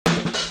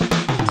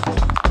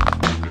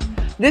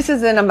This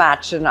is in a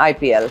match in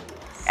IPL.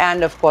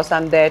 And of course,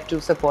 I'm there to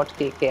support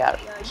KKR.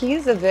 He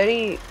is a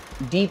very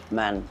deep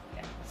man,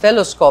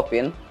 fellow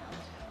Scorpion.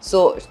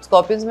 So,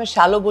 Scorpions में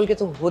shallow बोल के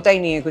तो होता ही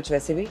नहीं है कुछ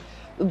वैसे भी.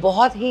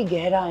 बहुत ही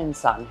गहरा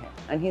इंसान है.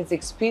 And he's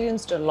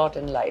experienced a lot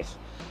in life.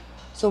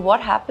 So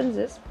what happens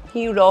is,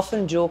 he would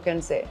often joke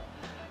and say,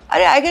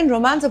 I can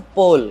romance a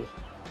pole.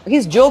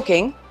 He's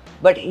joking,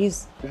 but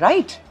he's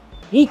right.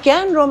 He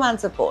can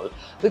romance a pole.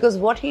 Because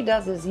what he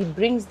does is, he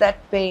brings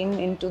that pain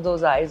into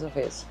those eyes of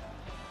his.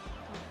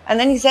 And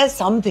then he says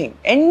something,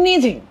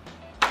 anything.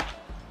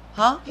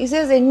 Huh? He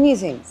says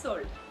anything.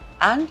 Sold.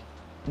 And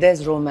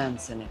there's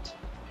romance in it.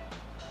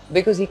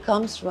 Because he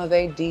comes from a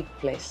very deep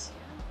place.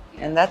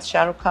 And that's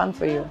Shah Rukh Khan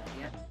for you.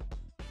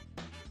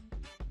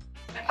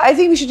 I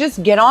think we should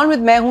just get on with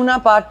Main Hoon Na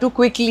Part 2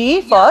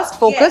 quickly. First,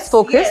 focus.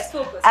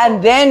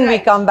 And then we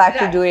come back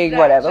to doing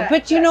whatever.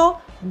 But you know,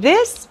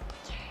 this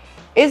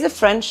is a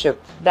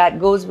friendship that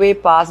goes way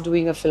past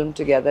doing a film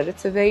together.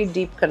 It's a very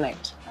deep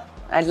connect.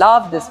 I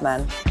love this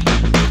man.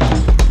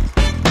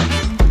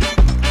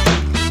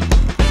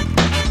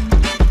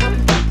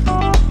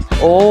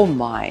 Oh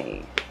my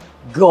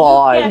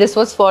God. This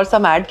was for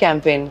some ad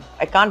campaign.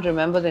 I can't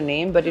remember the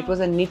name, but it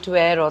was a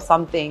knitwear or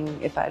something,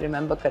 if I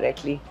remember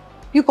correctly.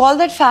 You call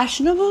that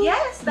fashionable?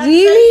 Yes, that's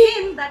really?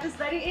 very in. That is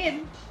very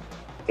in.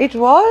 It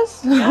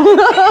was?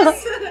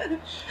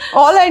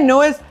 All I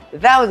know is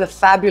that was a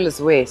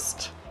fabulous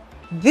waist.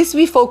 This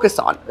we focus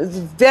on. It's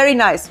a very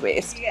nice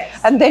waist. Yes,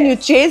 and then you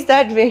chase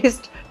that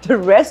waist the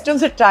rest of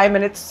the time,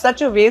 and it's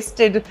such a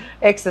wasted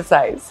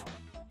exercise.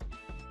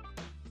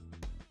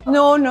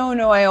 No.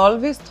 I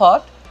always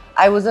thought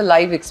I was a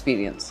live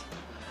experience.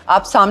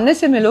 आप सामने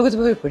से मिलोगे तो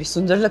बड़ी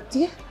सुंदर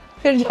लगती है.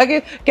 फिर जाके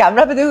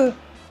कैमरा पे देखो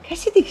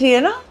कैसी दिख रही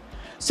है ना.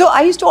 So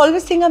I used to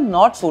always think I'm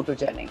not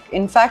photogenic.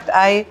 In fact,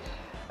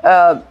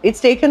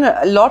 it's taken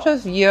a lot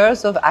of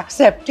years of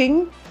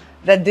accepting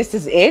that this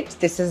is it.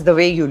 This is the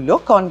way you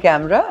look on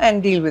camera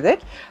and deal with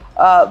it.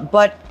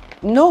 But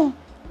no,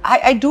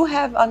 I do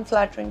have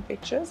unflattering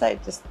pictures. I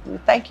just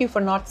thank you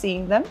for not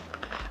seeing them.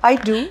 I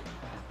do.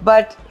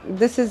 But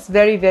this is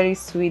very, very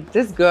sweet.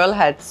 This girl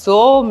had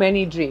so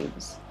many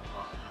dreams.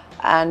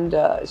 And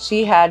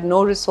she had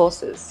no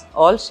resources.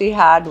 All she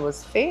had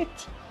was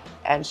faith.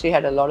 And she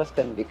had a lot of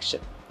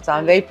conviction. So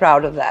I'm very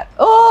proud of that.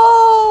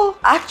 Oh,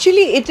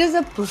 actually it is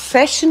a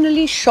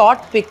professionally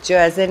shot picture,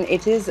 as in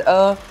it is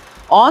a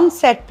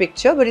on-set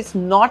picture, but it's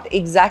not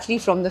exactly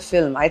from the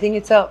film. I think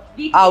it's a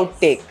BTS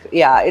outtake.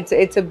 Yeah, it's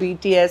a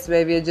BTS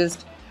where we're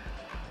just,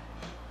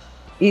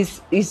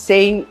 he's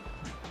saying,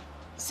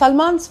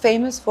 Salman's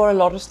famous for a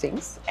lot of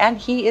things, and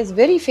he is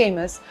very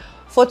famous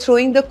for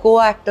throwing the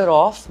co-actor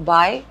off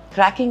by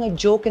cracking a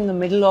joke in the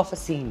middle of a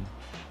scene.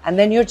 And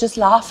then you're just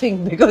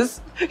laughing because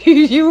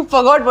you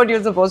forgot what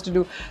you're supposed to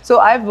do. So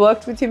I've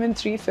worked with him in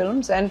 3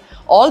 films, and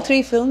all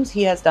 3 films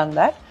he has done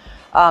that.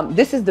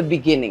 This is the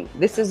beginning.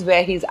 This is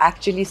where he's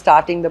actually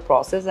starting the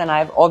process, and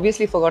I've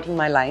obviously forgotten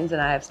my lines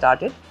and I have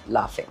started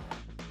laughing.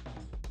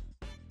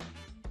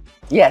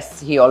 Yes,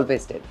 he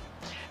always did.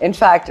 In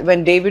fact,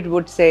 when David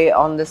would say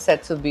on the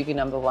sets of BB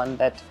number 1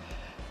 that,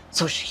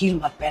 so heel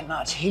mat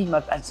pehna, heel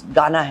mat,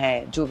 gana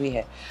hai, jo bhi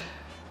hai.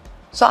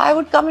 So I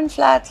would come in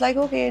flats like,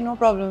 okay, no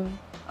problem.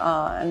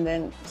 And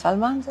then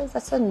Salman says,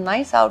 that's a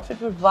nice outfit,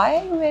 but why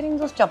are you wearing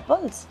those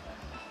chappals?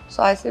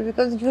 So I said,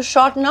 because you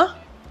short na.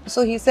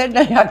 So he said,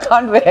 no, I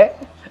can't wear.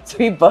 So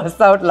he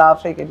bursts out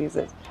laughing and he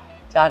says,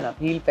 Chana,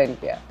 heel pen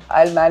kiya.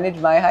 I'll manage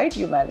my height,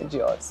 you manage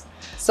yours.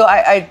 So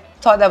I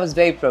thought that was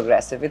very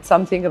progressive. It's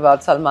something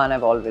about Salman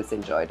I've always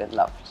enjoyed and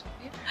loved.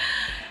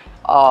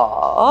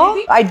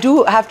 Oh, I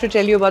do have to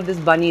tell you about this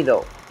bunny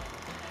though.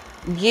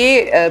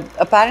 ये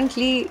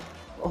apparently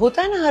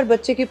होता है ना, हर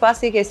बच्चे के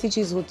पास एक ऐसी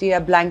चीज़ होती है,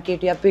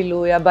 ब्लैंकेट या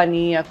पिलो या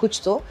बनी या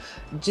कुछ तो,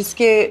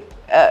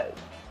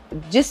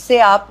 जिससे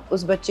आप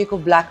उस बच्चे को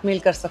ब्लैकमेल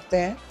कर सकते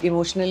हैं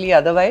इमोशनली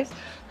अदरवाइज.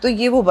 तो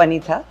ये वो बनी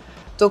था.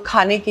 तो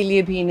खाने के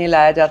लिए भी इन्हें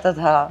लाया जाता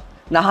था,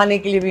 नहाने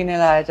के लिए भी इन्हें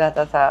लाया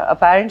जाता था.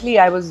 Apparently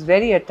I was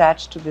very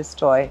attached to this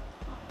toy.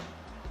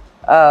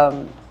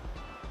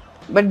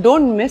 But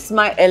don't miss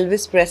my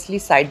Elvis Presley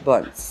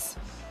sideburns.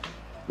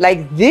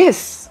 Like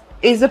this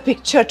is a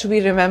picture to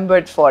be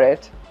remembered for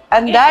it.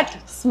 And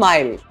that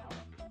smile.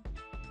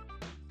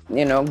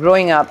 You know,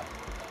 growing up,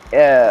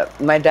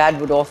 my dad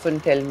would often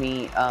tell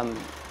me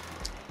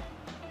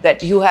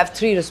that you have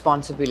 3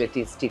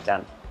 responsibilities,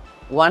 Titan.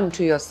 1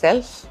 to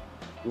yourself,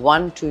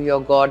 1 to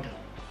your God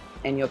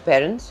and your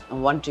parents,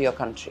 and 1 to your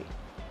country.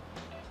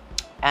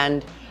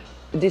 And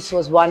this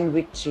was one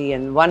victory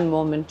and one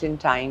moment in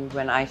time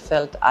when I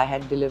felt I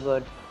had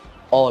delivered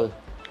all.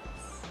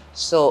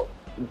 So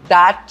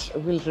that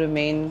will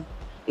remain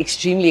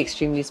extremely,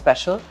 extremely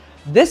special.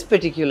 This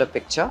particular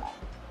picture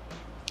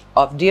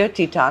of dear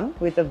Titan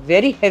with a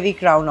very heavy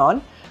crown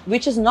on,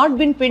 which has not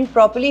been pinned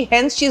properly,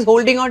 hence she's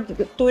holding on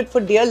to it for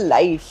dear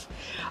life.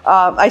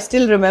 I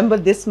still remember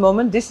this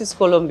moment. This is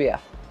Colombia.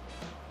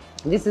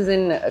 This is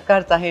in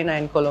Cartagena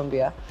in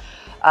Colombia.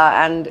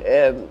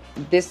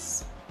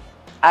 This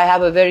I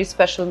have a very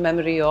special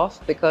memory of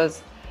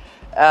because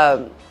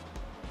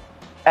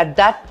At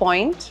that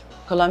point,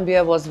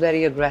 Colombia was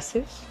very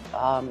aggressive.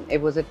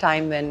 It was a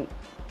time when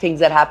things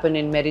that happened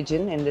in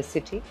Medellin, in the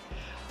city,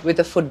 with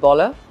a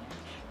footballer.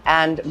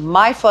 And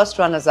my first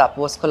runners-up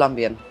was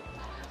Colombian.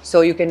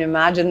 So you can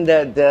imagine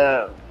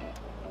the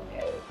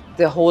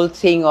whole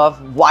thing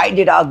of why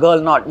did our girl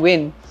not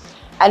win?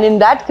 And in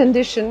that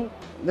condition,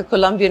 the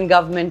Colombian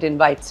government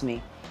invites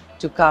me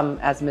to come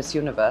as Miss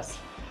Universe.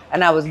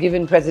 And I was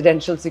given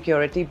presidential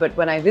security, but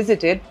when I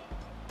visited,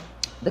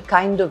 the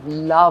kind of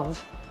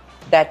love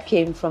that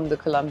came from the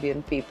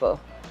Colombian people,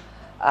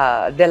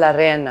 de la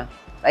Reina,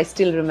 I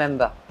still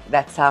remember,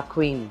 that's our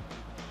queen.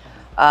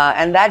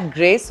 And that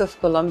grace of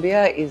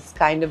Colombia is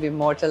kind of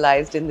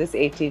immortalized in this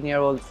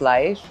 18-year-old's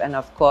life. And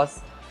of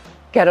course,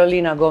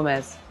 Carolina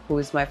Gomez, who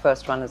is my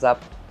first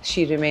runners-up,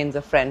 she remains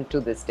a friend to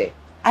this day.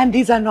 And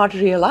these are not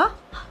real, huh?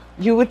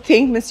 You would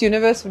think Miss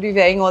Universe would be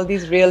wearing all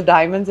these real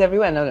diamonds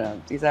everywhere. No,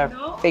 no, these are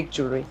fake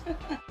jewelry.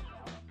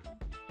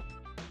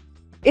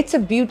 It's a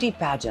beauty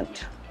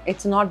pageant.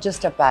 It's not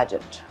just a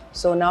pageant.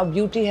 So now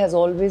beauty has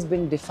always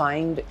been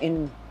defined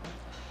in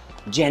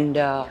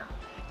gender,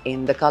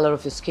 in the color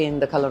of your skin,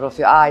 the color of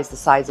your eyes, the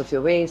size of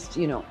your waist,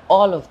 you know,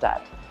 all of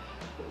that.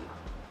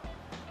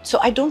 So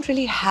I don't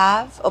really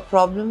have a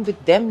problem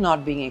with them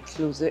not being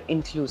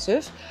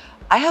inclusive.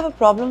 I have a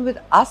problem with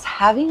us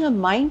having a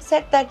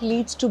mindset that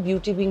leads to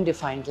beauty being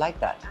defined like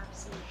that.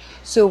 Absolutely.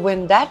 So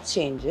when that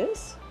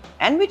changes,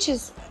 and which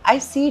is, I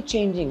see it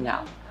changing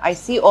now. I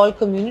see all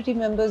community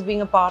members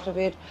being a part of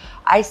it.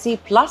 I see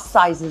plus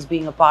sizes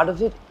being a part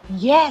of it.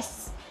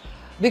 Yes,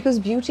 because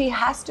beauty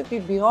has to be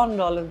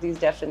beyond all of these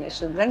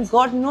definitions. And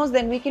God knows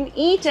then we can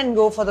eat and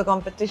go for the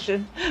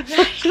competition.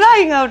 For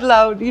crying out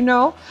loud, you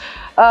know.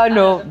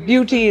 No,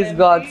 beauty is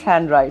God's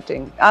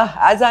handwriting.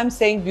 As I'm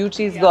saying,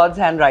 beauty is God's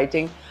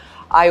handwriting.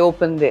 I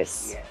open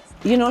this. Yes.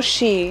 You know,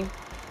 she,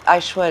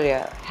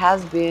 Aishwarya,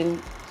 has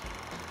been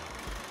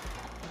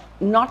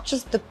not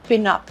just the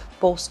pin-up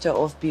poster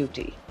of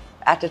beauty.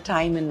 At a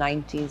time in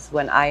 90s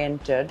when I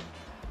entered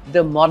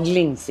the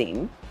modeling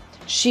scene,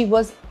 she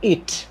was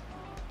it.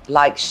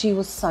 Like she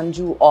was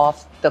Sanju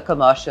of the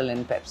commercial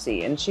in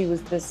Pepsi, and she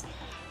was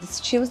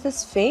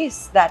this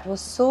face that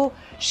was so,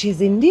 she's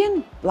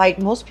Indian. Like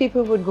most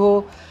people would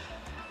go,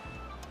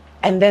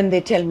 and then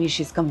they tell me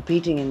she's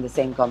competing in the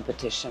same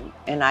competition.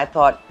 And I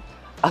thought,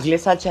 अगले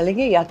साल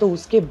चलेंगे या तो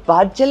उसके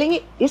बाद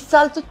चलेंगे, इस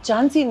साल तो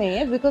chance ही नहीं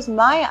है, because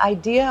my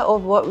idea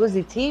of what was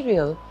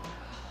ethereal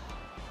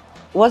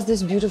was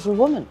this beautiful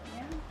woman.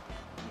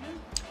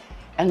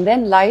 And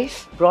then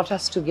life brought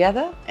us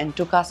together and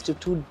took us to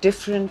two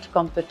different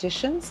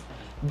competitions.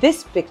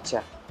 This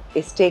picture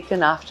is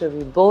taken after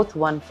we both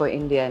won for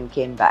India and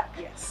came back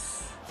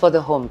for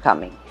the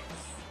homecoming.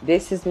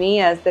 This is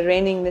me as the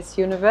reigning Miss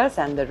Universe,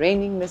 and the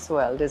reigning Miss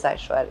World is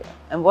Aishwarya.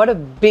 And what a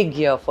big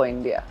year for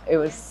India. It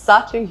was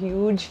such a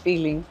huge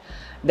feeling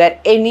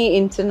that any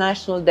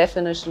international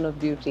definition of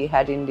beauty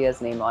had India's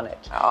name on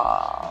it.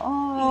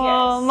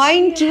 Oh,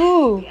 mine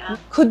too.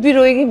 Khud bhi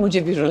roegi,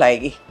 mujhe bhi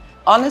rulayegi.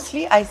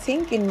 Honestly, I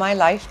think in my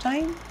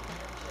lifetime,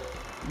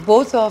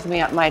 both of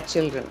my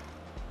children,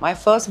 my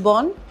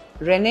firstborn,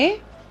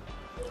 Renee,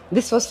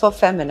 this was for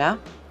Femina,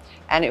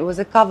 and it was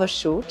a cover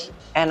shoot,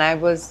 and I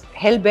was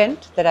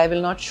hell-bent that I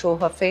will not show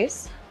her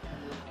face.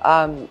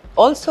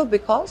 Also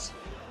because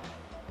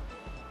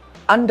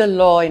under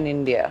law in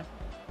India,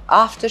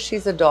 after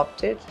she's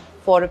adopted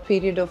for a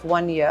period of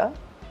 1 year,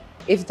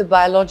 if the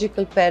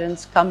biological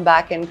parents come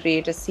back and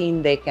create a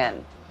scene, they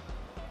can.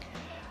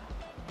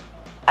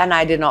 And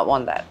I did not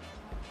want that.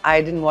 I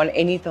didn't want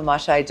any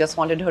tamasha. I just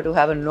wanted her to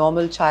have a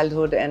normal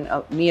childhood and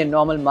me a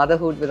normal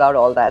motherhood without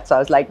all that. So I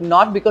was like,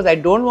 not because I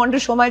don't want to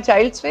show my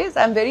child's face,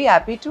 I'm very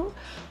happy to,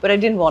 but I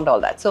didn't want all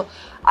that. So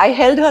I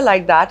held her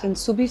like that, and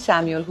Subi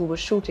Samuel, who was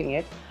shooting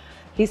it,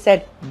 he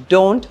said,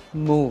 don't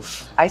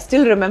move. I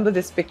still remember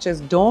this picture,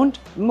 don't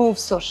move,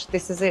 Sush,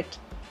 this is it.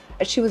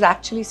 And she was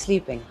actually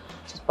sleeping,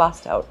 she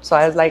passed out. So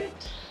I was like,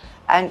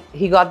 and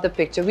he got the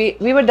picture.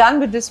 We were done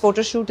with this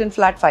photo shoot in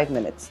flat 5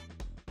 minutes.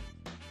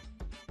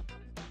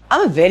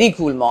 I'm a very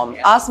cool mom.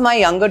 Ask my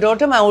younger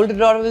daughter, my older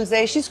daughter will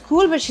say, she's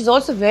cool, but she's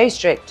also very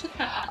strict.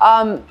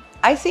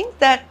 I think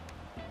that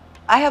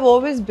I have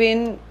always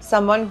been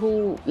someone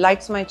who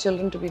likes my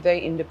children to be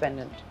very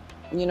independent.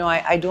 You know,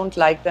 I don't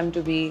like them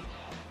to be,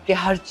 कि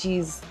हर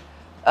चीज़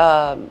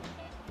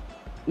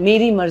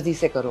मेरी मर्जी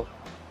से करो,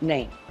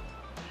 नहीं,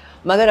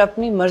 मगर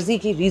अपनी मर्जी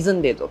की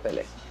रीज़न दे दो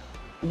पहले.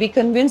 Be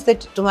convinced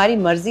that तुम्हारी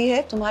मर्जी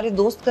है, तुम्हारे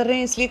दोस्त कर रहे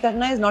हैं इसलिए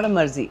करना is not a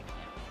मर्जी.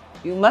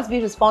 You must be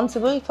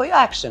responsible for your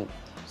action.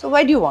 So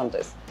why do you want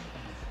this?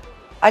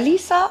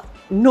 Alisa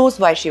knows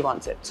why she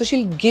wants it, so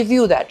she'll give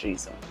you that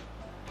reason.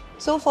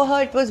 So for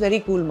her, it was very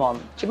cool,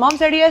 mom. Mom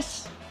said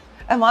yes,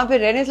 and वहाँ पे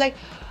Ren is like,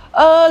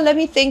 let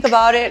me think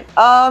about it.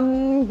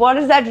 What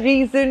is that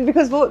reason?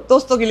 Because वो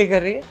दोस्तों के लिए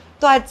कर रही है.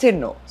 So I'd say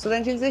no. So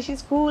then she'll say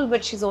she's cool,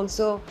 but she's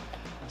also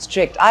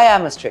strict. I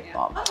am a strict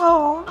mom.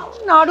 Oh,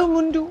 Nadu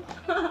Mundu.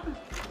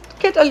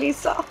 Look at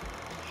Alisa.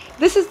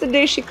 This is the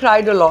day she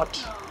cried a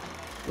lot.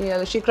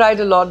 Yeah, she cried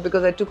a lot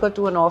because I took her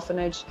to an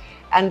orphanage,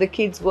 and the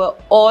kids were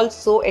all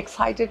so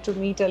excited to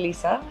meet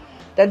Alisa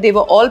that they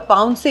were all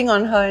pouncing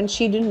on her and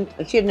she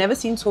had never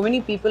seen so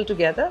many people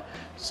together.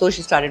 So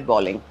she started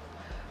bawling.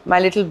 My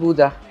little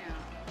Buddha.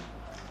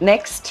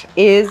 Next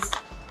is,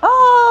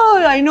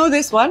 oh, I know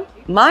this one.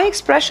 My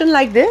expression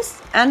like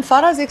this and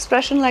Farah's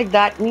expression like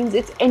that means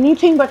it's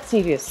anything but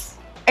serious.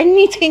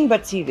 Anything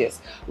but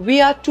serious. We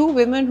are two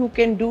women who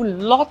can do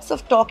lots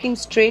of talking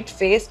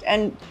straight-faced,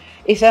 and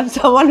if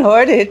someone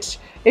heard it,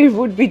 it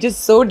would be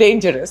just so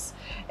dangerous.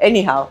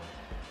 Anyhow,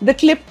 the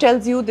clip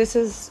tells you this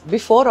is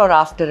before or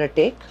after a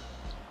take.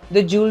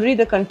 The jewelry,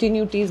 the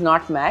continuity is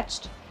not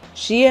matched.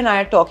 She and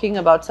I are talking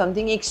about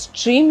something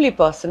extremely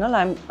personal.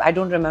 I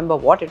don't remember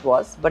what it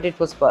was, but it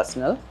was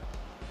personal.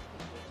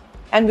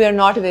 And we are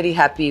not very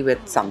happy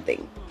with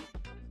something.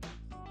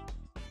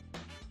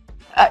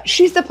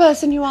 She's the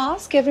person you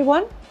ask,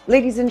 everyone,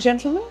 ladies and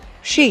gentlemen.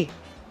 She.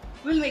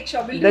 We'll make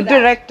sure we'll do the that.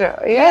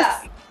 Director,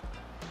 yes. Yeah.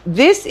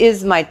 This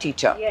is my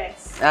teacher.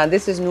 Yes.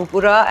 This is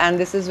Nupura, and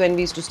this is when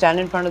we used to stand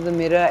in front of the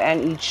mirror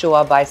and each show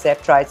our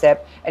bicep,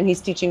 tricep, and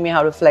he's teaching me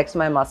how to flex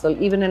my muscle.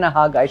 Even in a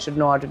hug, I should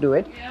know how to do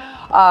it.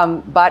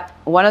 Yeah. But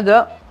one of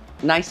the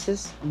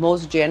nicest,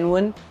 most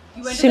genuine,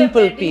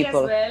 simple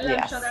people. As well.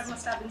 Yes. I'm sure that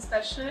must have been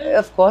special.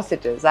 Of course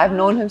it is. I've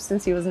known him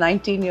since he was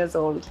 19 years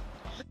old.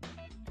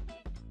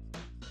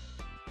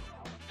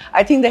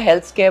 I think the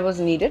health scare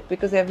was needed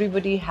because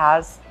everybody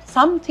has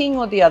something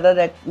or the other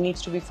that needs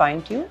to be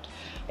fine-tuned.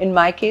 In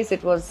my case,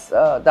 it was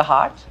the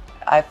heart.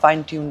 I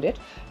fine-tuned it.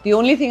 The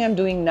only thing I'm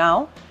doing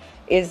now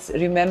is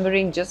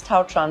remembering just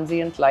how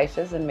transient life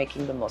is and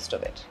making the most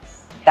of it.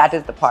 That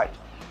is the part.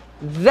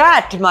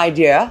 That, my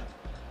dear,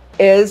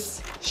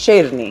 is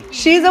Sherni.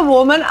 She's a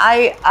woman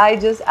I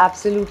just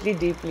absolutely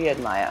deeply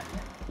admire.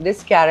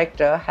 This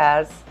character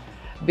has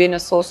been a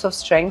source of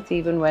strength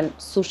even when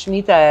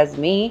Sushmita as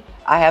me,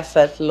 I have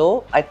felt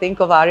low. I think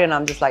of Aarya and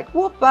I'm just like,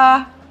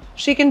 whoopa,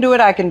 she can do it,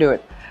 I can do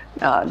it.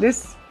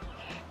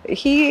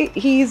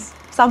 He's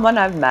someone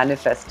I've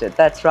manifested.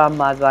 That's Ram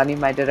Madhwani,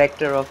 my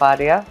director of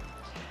Aarya.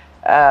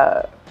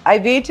 I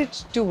waited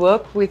to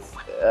work with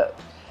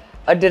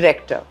a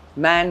director,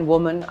 man,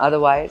 woman,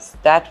 otherwise,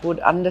 that would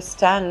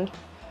understand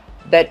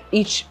that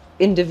each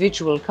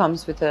individual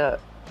comes with a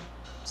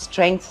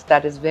strength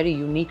that is very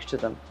unique to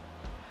them.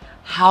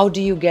 How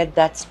do you get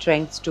that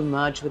strength to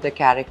merge with a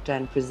character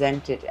and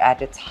present it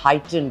at its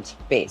heightened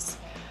pace?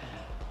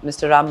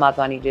 Mr. Ram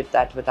Madhwani did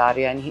that with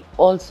Aarya, and he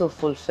also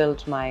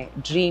fulfilled my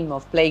dream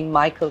of playing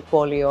Michael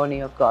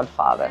Corleone of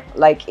Godfather.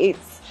 Like,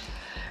 it's,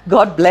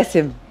 God bless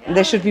him.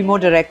 There should be more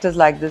directors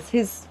like this.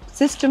 His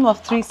system of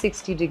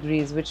 360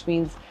 degrees, which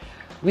means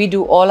we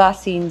do all our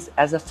scenes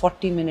as a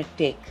 40-minute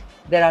take.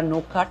 There are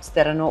no cuts,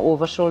 there are no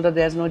over-shoulder,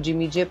 there's no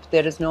Jimmy Jip,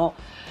 there is no...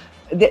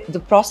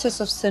 The process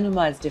of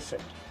cinema is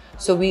different.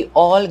 So we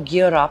all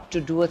gear up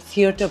to do a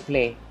theatre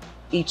play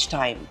each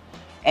time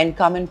and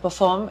come and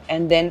perform,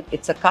 and then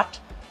it's a cut.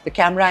 The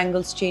camera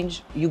angles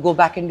change, you go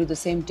back and do the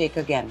same take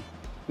again.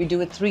 We do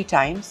it 3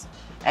 times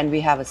and we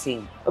have a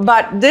scene.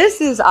 But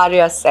this is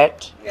Aarya's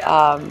set.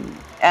 Yeah.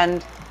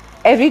 And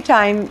every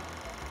time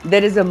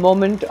there is a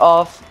moment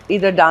of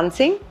either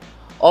dancing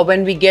or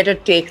when we get a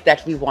take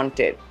that we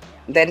wanted.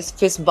 There is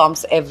fist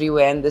bumps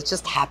everywhere and there's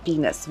just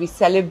happiness. We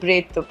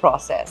celebrate the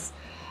process.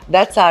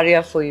 That's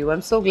Aarya for you.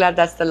 I'm so glad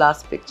that's the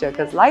last picture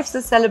because life's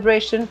a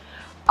celebration.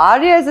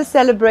 Aarya is a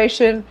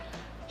celebration.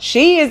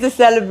 She is a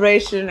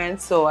celebration, and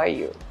so are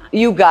you.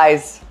 You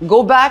guys,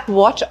 go back,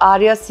 watch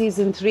Aarya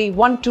season 3,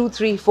 1, 2,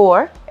 3,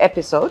 4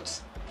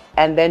 episodes,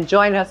 and then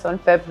join us on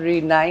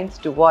February 9th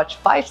to watch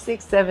 5,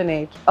 6, 7,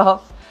 8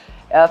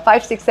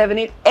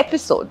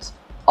 episodes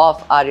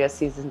of Aarya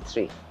season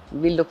 3.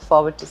 We look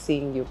forward to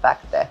seeing you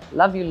back there.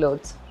 Love you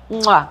loads.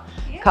 Mwah.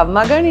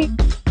 Kamma gani.